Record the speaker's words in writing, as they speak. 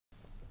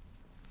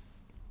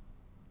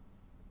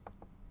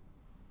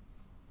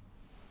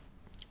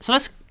So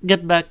let's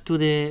get back to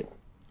the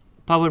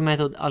power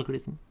method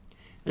algorithm.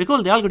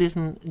 Recall the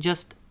algorithm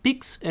just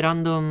picks a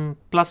random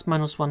plus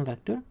minus 1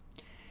 vector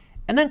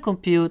and then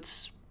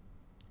computes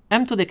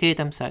m to the k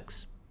times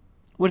x,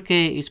 where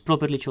k is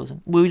properly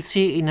chosen. We will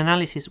see in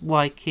analysis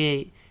why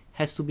k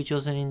has to be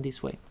chosen in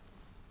this way.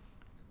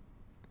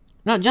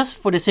 Now, just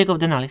for the sake of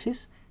the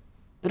analysis,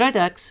 write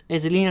x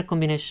as a linear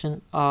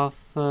combination of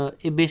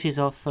a basis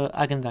of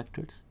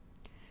eigenvectors.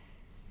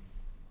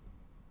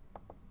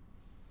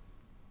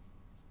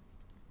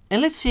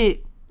 And let's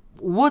see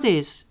what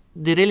is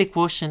the Rayleigh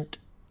quotient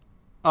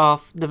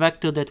of the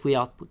vector that we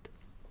output.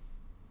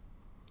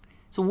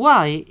 So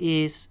y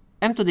is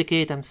m to the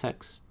k times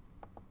x.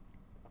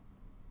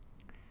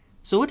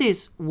 So what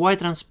is y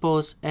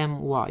transpose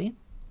my?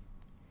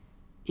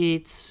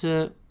 It's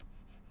m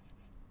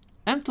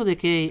to the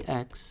k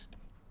x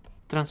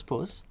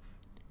transpose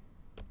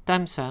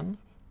times m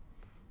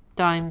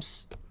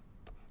times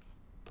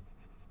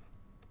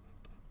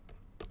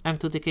m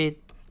to the k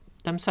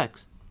times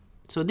x.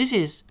 So this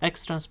is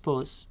x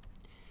transpose.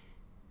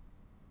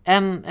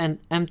 M and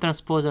m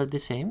transpose are the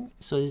same,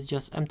 so it's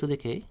just m to the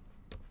k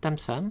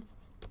times m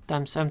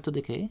to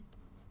the k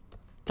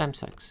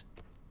times x.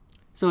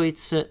 So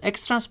it's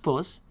x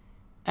transpose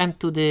m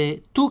to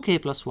the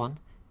 2k plus 1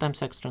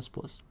 times x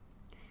transpose.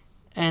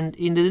 And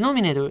in the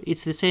denominator,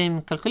 it's the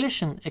same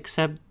calculation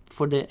except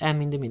for the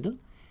m in the middle.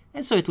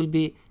 And so it will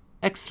be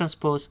x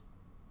transpose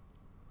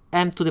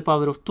m to the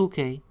power of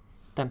 2k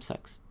times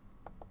x.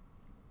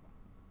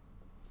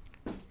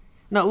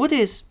 Now, what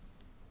is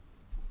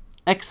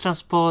x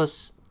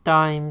transpose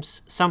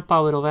times some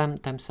power of m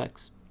times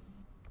x?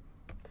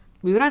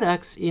 We write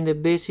x in the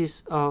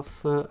basis of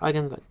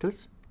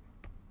eigenvectors.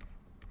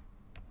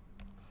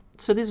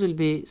 So this will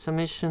be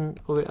summation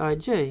over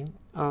ij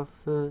of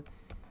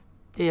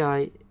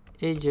ai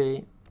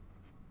aj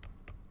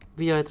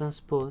vi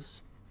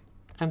transpose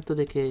m to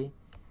the k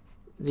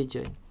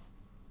vj.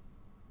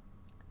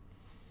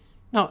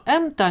 Now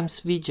m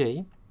times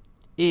vj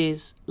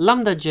is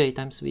lambda j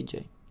times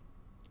vj.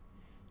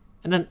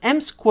 And then m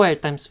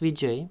squared times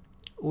vj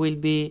will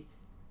be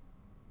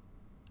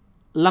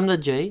lambda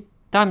j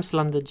times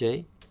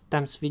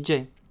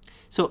vj.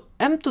 So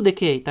m to the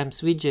k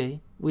times vj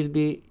will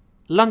be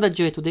lambda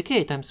j to the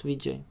k times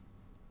vj.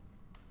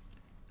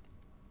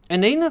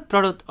 And the inner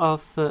product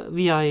of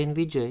vi and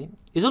vj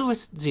is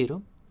always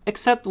 0,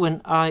 except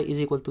when I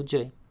is equal to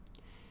j.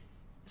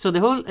 So the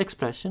whole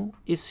expression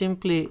is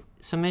simply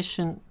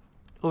summation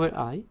over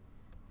I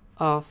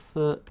of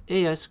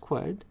ai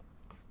squared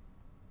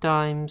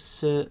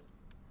times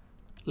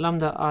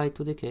lambda I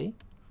to the k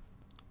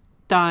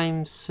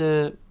times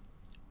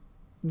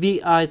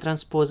vi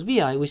transpose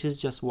vi, which is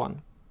just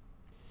 1.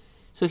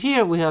 So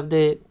here we have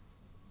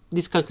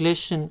this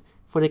calculation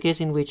for the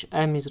case in which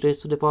m is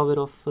raised to the power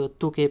of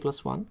 2k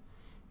plus 1.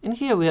 And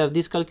here we have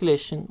this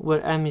calculation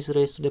where m is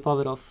raised to the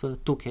power of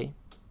 2k.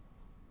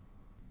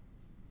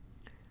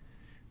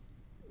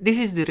 This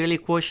is the Rayleigh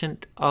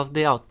quotient of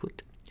the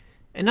output.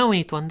 And now we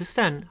need to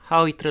understand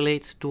how it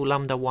relates to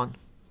lambda 1.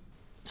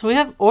 So we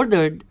have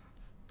ordered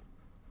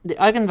the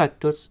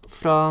eigenvectors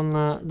from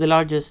the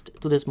largest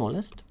to the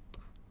smallest.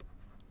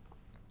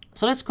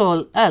 So let's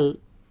call L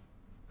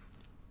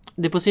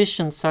the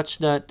position such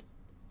that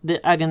the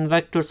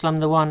eigenvectors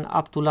lambda 1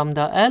 up to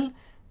lambda L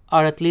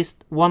are at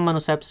least 1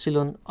 minus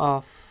epsilon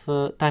of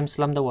times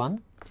lambda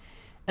 1.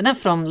 And then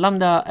from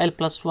lambda L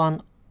plus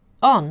 1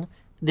 on,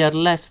 they are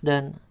less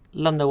than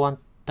lambda 1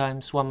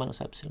 times 1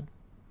 minus epsilon.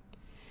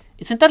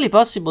 It's entirely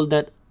possible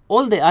that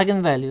all the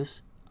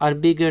eigenvalues are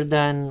bigger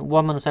than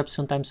 1 minus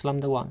epsilon times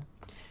lambda 1.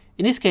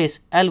 In this case,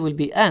 L will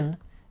be n,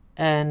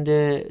 and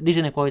this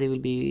inequality will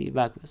be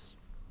vacuous.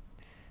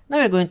 Now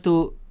we're going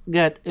to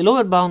get a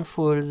lower bound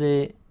for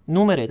the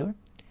numerator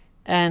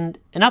and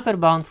an upper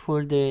bound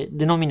for the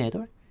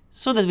denominator,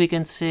 so that we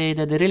can say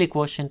that the Rayleigh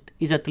quotient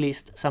is at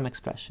least some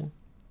expression.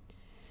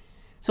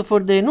 So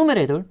for the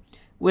numerator,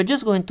 we're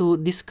just going to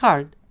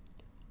discard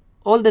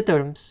all the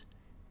terms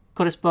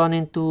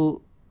corresponding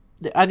to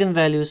the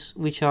eigenvalues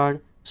which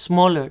are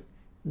smaller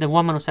than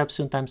 1 minus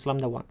epsilon times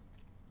lambda 1.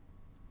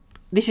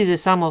 This is a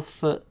sum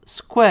of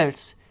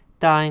squares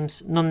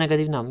times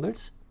non-negative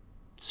numbers,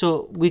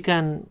 so we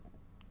can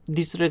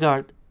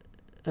disregard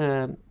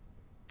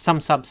some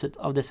subset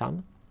of the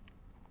sum.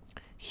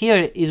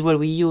 Here is where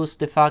we use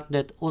the fact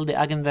that all the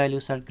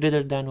eigenvalues are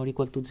greater than or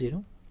equal to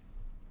 0.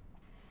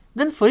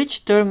 Then for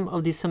each term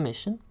of this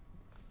summation,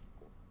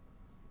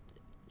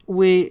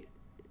 we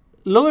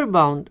lower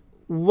bound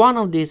one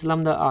of these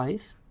lambda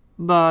i's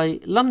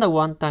by lambda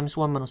 1 times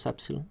 1 minus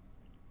epsilon.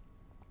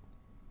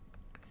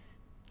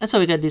 And so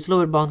we get this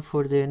lower bound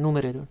for the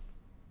numerator.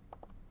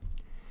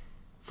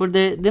 For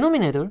the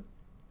denominator,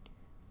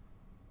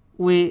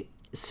 we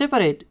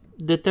separate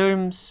the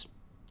terms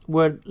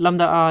where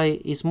lambda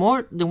I is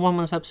more than 1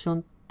 minus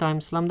epsilon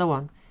times lambda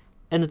 1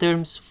 and the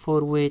terms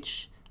for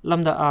which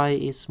lambda I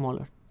is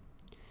smaller.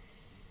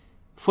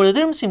 For the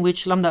terms in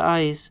which lambda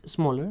I is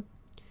smaller,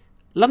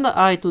 lambda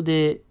I to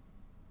the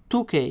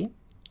 2k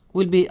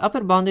will be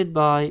upper bounded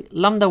by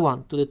lambda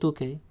 1 to the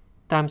 2k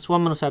times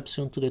 1 minus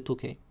epsilon to the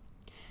 2k.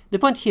 The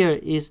point here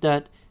is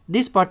that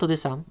this part of the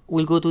sum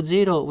will go to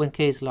 0 when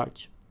k is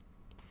large.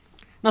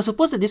 Now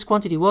suppose that this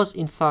quantity was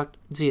in fact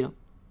 0.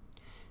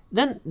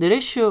 Then the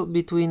ratio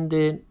between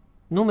the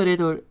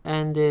numerator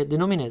and the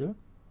denominator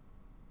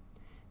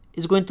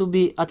is going to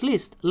be at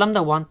least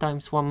lambda 1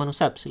 times 1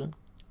 minus epsilon,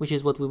 which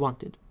is what we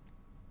wanted.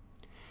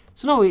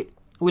 So now we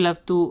will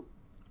have to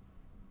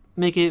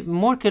make a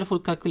more careful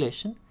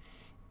calculation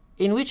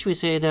in which we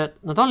say that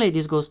not only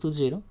this goes to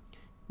 0,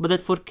 but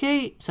that for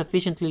k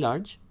sufficiently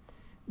large,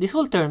 this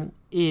whole term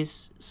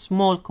is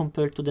small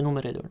compared to the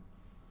numerator.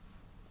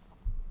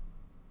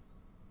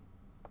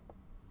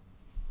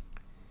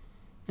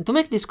 And to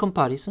make this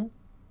comparison,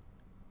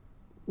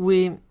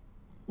 we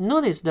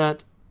notice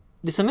that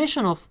the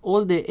summation of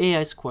all the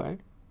ai squared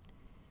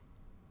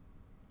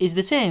is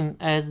the same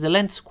as the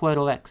length square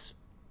of x.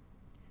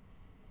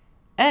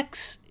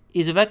 X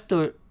is a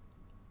vector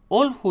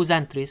all whose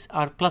entries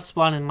are plus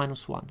 1 and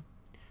minus 1.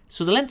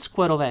 So the length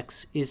square of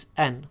x is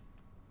n.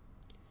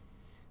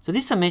 So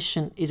this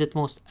summation is at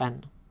most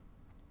n.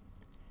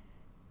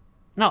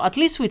 Now, at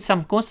least with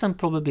some constant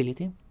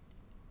probability,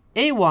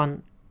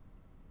 a1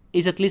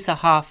 is at least a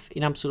half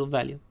in absolute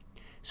value.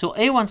 So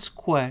a1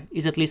 squared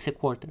is at least a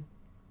quarter.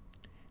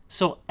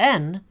 So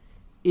n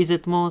is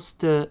at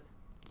most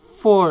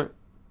 4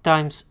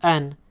 times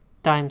n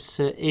times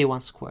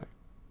a1 squared.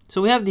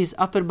 So we have this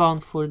upper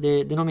bound for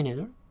the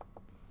denominator.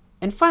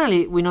 And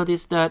finally, we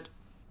notice that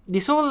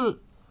this whole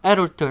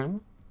error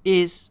term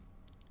is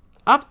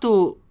up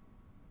to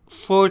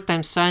 4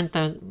 times sine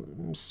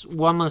times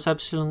 1 minus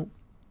epsilon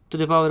to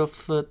the power of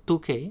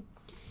 2k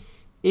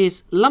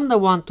is lambda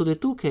 1 to the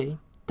 2k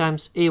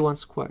times a1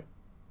 squared.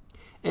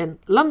 And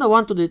lambda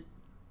 1 to the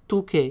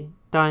 2k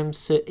times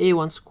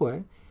a1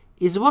 squared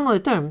is one of the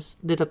terms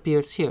that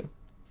appears here.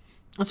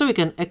 And so we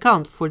can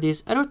account for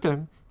this error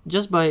term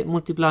just by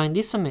multiplying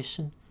this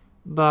summation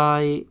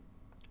by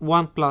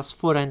 1 plus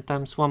 4n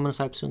times 1 minus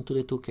epsilon to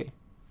the 2k.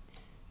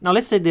 Now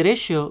let's take the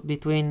ratio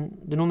between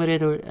the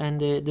numerator and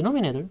the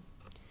denominator,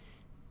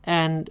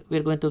 and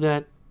we're going to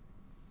get,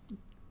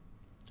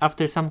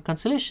 after some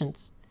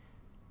cancellations,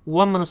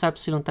 1 minus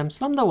epsilon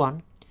times lambda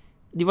 1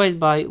 divided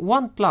by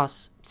 1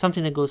 plus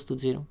something that goes to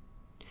 0.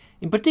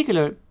 In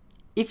particular,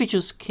 if we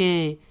choose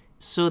k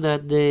so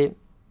that the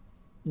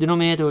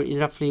denominator is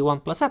roughly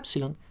 1 plus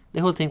epsilon,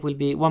 the whole thing will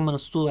be 1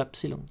 minus 2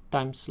 epsilon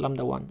times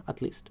lambda 1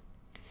 at least.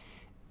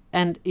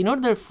 And in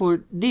order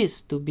for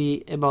this to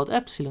be about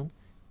epsilon,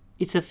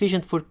 it's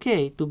sufficient for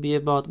k to be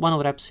about 1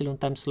 over epsilon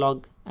times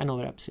log n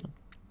over epsilon.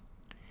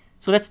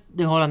 So that's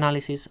the whole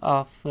analysis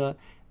of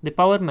the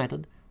power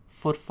method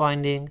for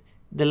finding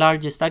the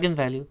largest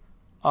eigenvalue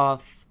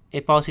of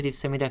a positive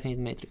semi-definite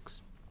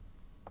matrix.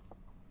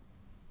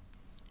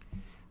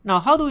 Now,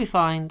 how do we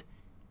find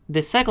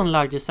the second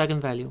largest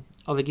eigenvalue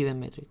of a given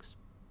matrix?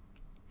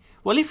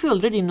 Well, if we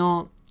already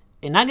know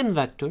an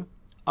eigenvector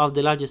of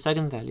the largest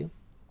eigenvalue,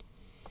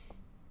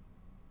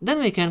 then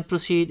we can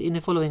proceed in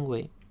the following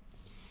way.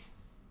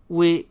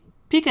 We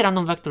pick a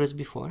random vector as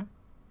before,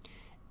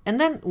 and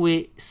then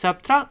we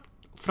subtract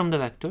from the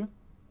vector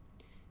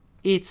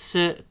its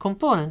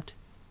component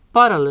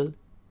parallel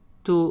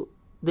to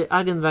the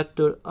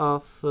eigenvector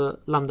of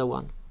lambda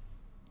 1.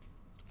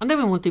 And then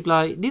we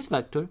multiply this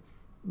vector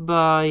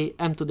by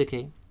m to the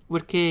k,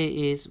 where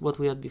k is what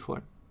we had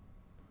before.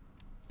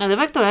 Now the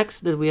vector x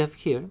that we have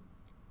here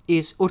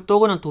is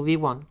orthogonal to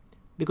v1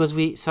 because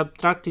we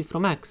subtracted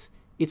from x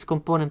its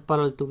component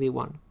parallel to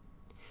v1.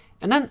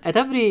 And then at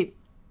every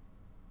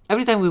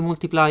time we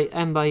multiply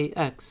m by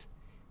x,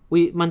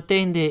 we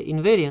maintain the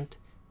invariant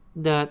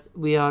that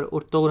we are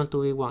orthogonal to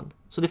v1.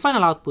 So the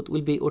final output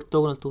will be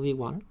orthogonal to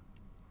v1.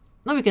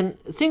 Now we can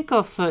think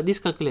of this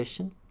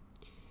calculation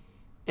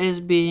as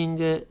being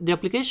the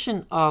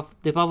application of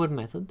the power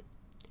method,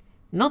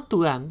 not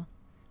to m,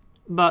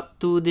 but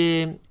to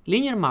the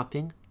linear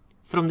mapping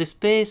from the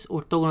space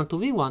orthogonal to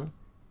v1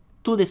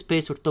 to the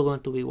space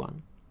orthogonal to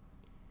v1.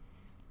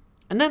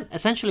 And then,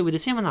 essentially with the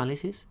same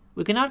analysis,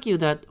 we can argue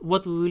that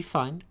what we will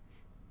find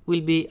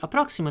will be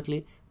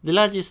approximately the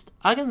largest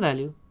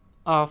eigenvalue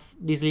of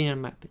this linear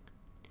mapping.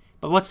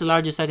 But what's the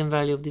largest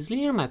eigenvalue of this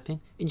linear mapping?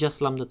 It's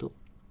just lambda 2.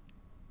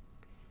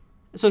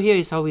 So here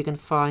is how we can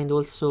find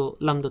also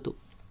lambda 2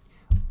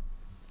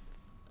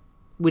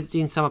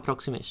 within some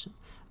approximation,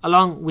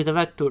 along with a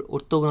vector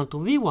orthogonal to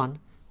v1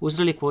 whose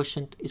Rayleigh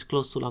quotient is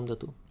close to lambda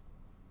 2.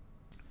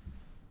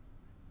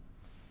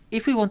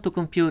 If we want to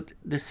compute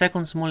the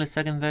second smallest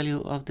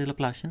eigenvalue of the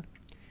Laplacian,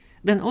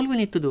 then all we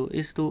need to do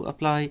is to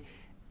apply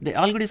the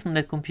algorithm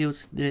that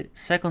computes the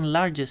second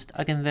largest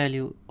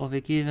eigenvalue of a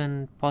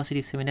given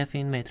positive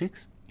semi-definite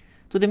matrix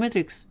to the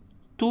matrix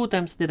 2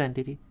 times the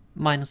identity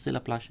minus the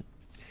Laplacian.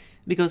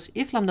 Because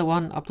if lambda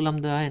 1 up to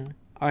lambda n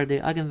are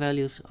the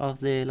eigenvalues of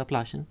the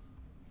Laplacian,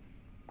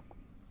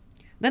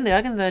 then the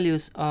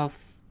eigenvalues of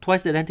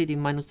twice the identity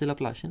minus the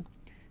Laplacian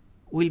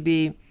will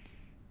be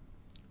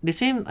the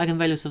same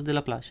eigenvalues of the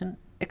Laplacian,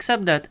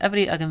 except that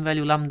every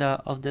eigenvalue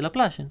lambda of the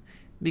Laplacian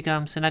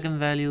becomes an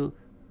eigenvalue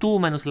 2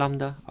 minus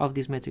lambda of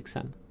this matrix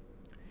M.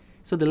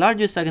 So the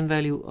largest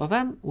eigenvalue of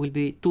m will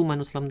be 2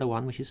 minus lambda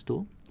 1, which is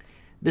 2.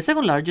 The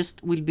second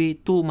largest will be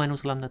 2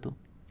 minus lambda 2.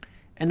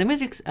 And the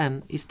matrix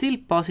M is still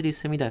positive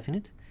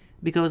semi-definite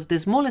because the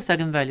smallest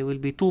eigenvalue will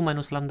be 2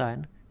 minus lambda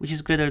n, which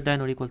is greater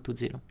than or equal to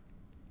 0.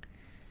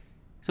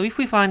 So if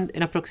we find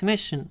an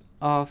approximation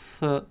of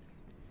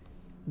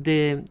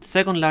the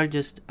second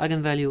largest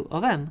eigenvalue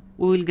of M,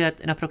 we will get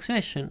an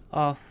approximation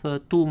of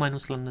 2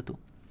 minus lambda 2.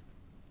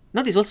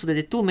 Notice also that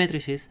the two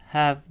matrices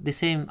have the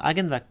same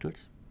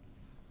eigenvectors.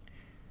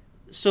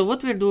 So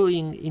what we're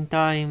doing in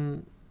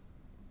time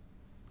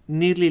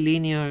nearly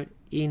linear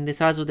in the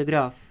size of the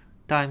graph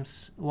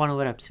times 1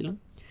 over epsilon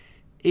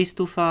is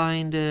to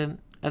find a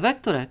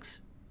vector x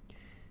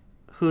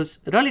whose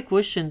Rayleigh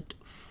quotient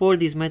for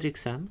this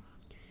matrix M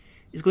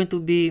is going to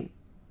be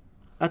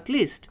at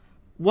least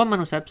 1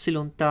 minus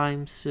epsilon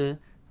times 2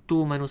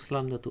 minus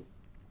lambda 2.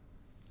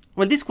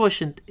 Well, this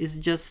quotient is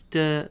just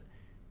 2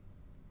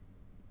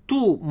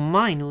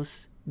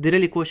 minus the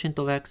Rayleigh quotient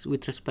of x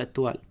with respect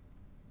to L,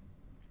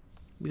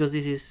 because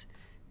this is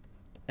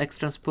x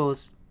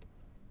transpose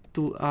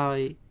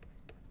 2i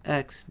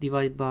x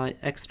divided by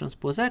x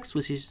transpose x,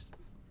 which is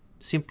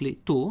simply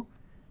 2,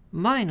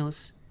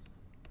 minus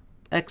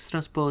x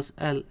transpose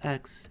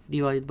Lx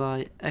divided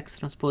by x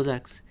transpose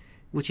x,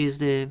 which is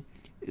the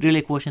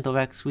Rayleigh quotient of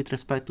x with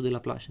respect to the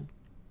Laplacian.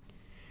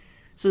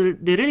 So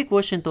the Rayleigh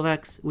quotient of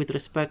x with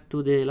respect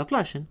to the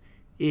Laplacian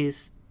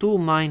is 2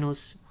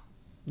 minus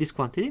this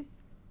quantity.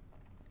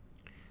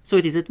 So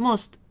it is at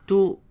most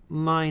 2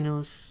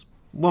 minus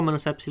 1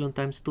 minus epsilon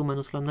times 2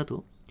 minus lambda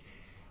 2.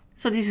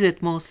 So this is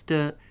at most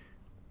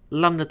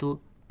lambda 2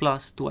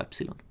 plus 2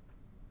 epsilon.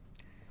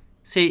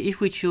 Say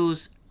if we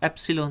choose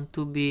epsilon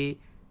to be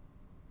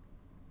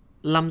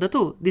lambda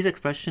 2, this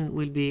expression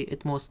will be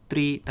at most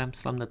 3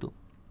 times lambda 2.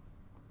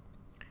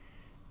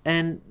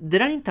 And the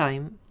running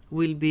time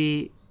will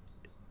be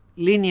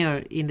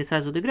linear in the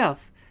size of the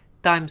graph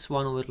times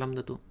 1 over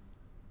lambda 2.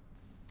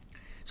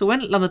 So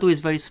when lambda 2 is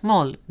very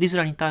small, this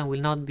running time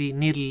will not be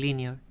nearly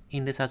linear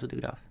in the size of the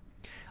graph.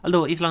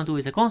 Although if lambda 2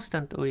 is a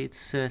constant, or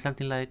it's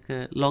something like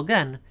log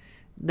n,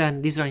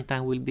 then this running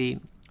time will be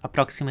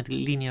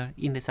approximately linear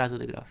in the size of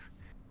the graph.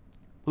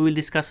 We will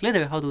discuss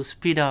later how to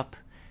speed up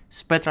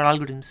spectral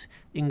algorithms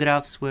in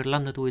graphs where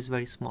lambda 2 is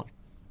very small.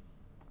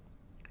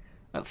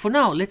 For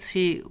now, let's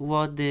see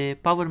what the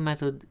power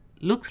method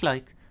looks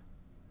like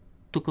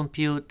to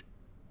compute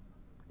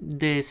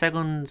the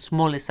second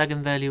smallest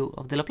eigenvalue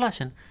of the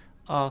Laplacian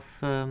of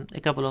a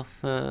couple of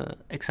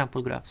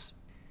example graphs.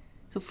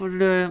 So for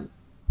the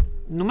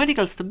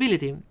numerical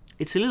stability,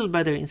 it's a little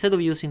better, instead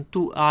of using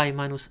 2i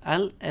minus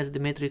L as the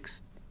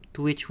matrix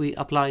to which we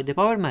apply the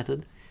power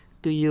method,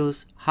 to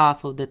use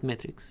half of that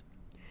matrix.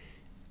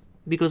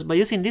 Because by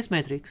using this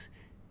matrix,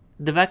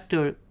 the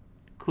vector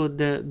could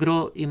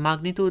grow in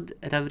magnitude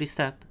at every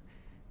step,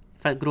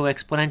 in fact grow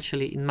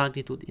exponentially in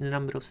magnitude in a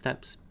number of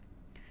steps.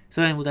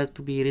 So then it would have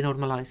to be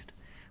renormalized.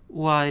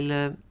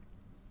 While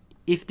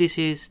if this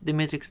is the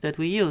matrix that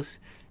we use,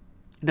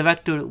 the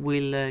vector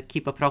will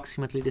keep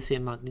approximately the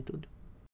same magnitude.